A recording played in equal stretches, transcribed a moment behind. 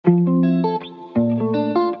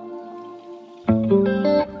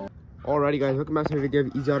Alrighty guys, welcome back to the video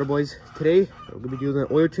of EZauto-Boyz. Today, we're going to be doing an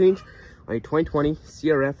oil change on a 2020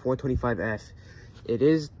 crf125’s. It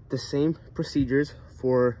is the same procedures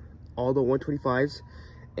for all the 125s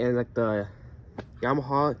and like the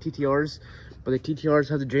Yamaha TTRs, but the TTRs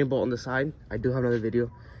have the drain bolt on the side. I do have another video.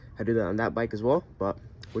 I do that on that bike as well, but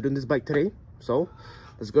we're doing this bike today. So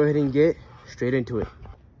let's go ahead and get straight into it.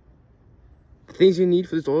 The things you need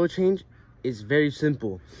for this oil change is very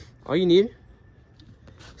simple. All you need: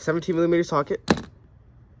 17mm socket,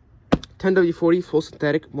 10W40 full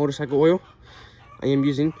synthetic motorcycle oil. I am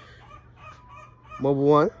using Mobile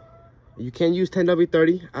One. You can use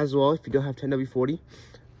 10W30 as well if you don't have 10W40,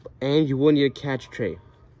 and you will need a catch tray.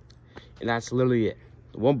 And that's literally it.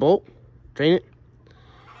 One bolt, drain it,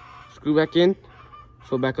 screw back in,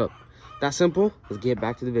 fill back up. That simple. Let's get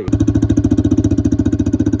back to the video.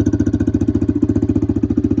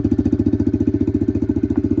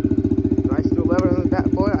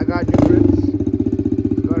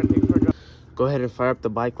 Go ahead and fire up the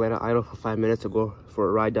bike, let it idle for 5 minutes to go for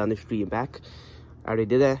a ride down the street and back. I already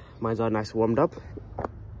did that. Mine's all nice and warmed up.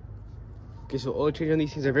 Okay, so oil change on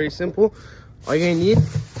these things are very simple. All you're gonna need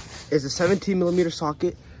is a 17mm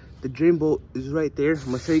socket. The drain bolt is right there. I'm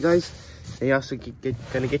gonna show you guys. And you also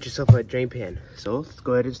gonna get yourself a drain pan. So let's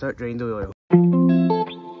go ahead and start draining the oil.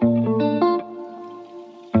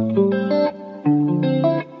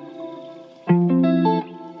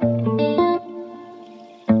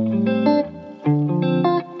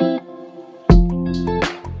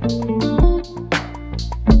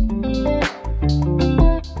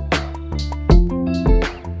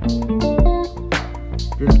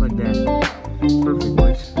 Just like that. Perfect,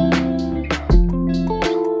 boys.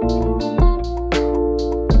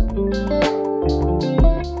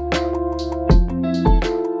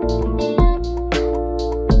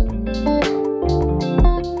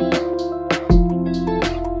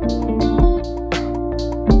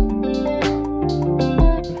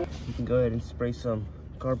 You can go ahead and spray some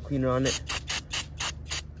carb cleaner on it.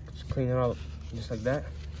 Just clean it out just like that.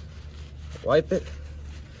 Wipe it.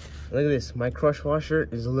 Look at this, my crush washer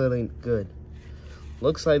is literally good.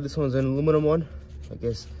 Looks like this one's an aluminum one. I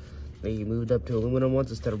guess they moved up to aluminum ones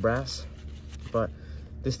instead of brass. But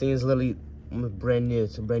this thing is literally brand new.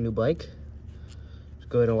 It's a brand new bike. Just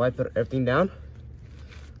go ahead and wipe everything down.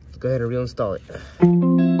 Let's go ahead and reinstall it.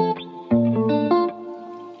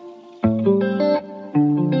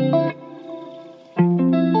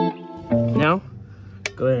 Now,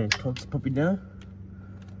 go ahead and torque this puppy down.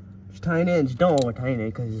 Just tie it in, just don't over tighten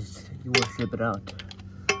it because you will slip it out.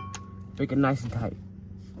 Make it nice and tight.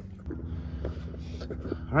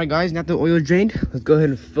 Alright guys, now the oil is drained, let's go ahead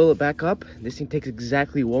and fill it back up. This thing takes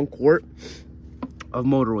exactly 1 quart of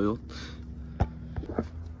motor oil.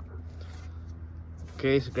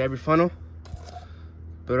 Okay, so grab your funnel,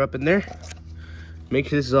 put it up in there. Make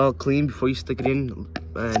sure this is all clean before you stick it in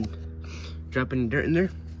and drop any dirt in there.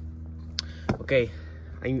 Okay,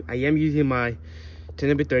 I am using my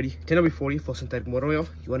 10W30, 10W40 full synthetic motor oil.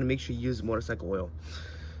 You want to make sure you use motorcycle oil.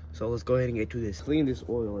 So let's go ahead and get to this. How clean this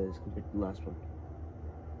oil is compared to the last one.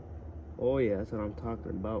 Oh yeah, that's what I'm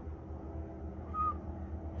talking about.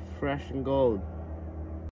 Fresh and gold.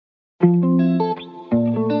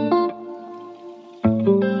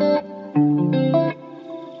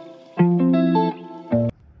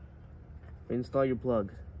 Install your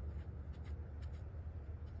plug.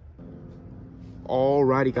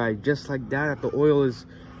 Alrighty guys, just like that, the oil is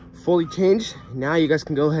fully changed. Now you guys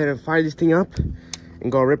can go ahead and fire this thing up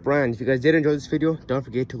and go rip around. If you guys did enjoy this video, don't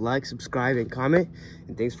forget to like, subscribe, and comment.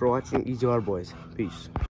 And thanks for watching EZauto-Boyz. Peace.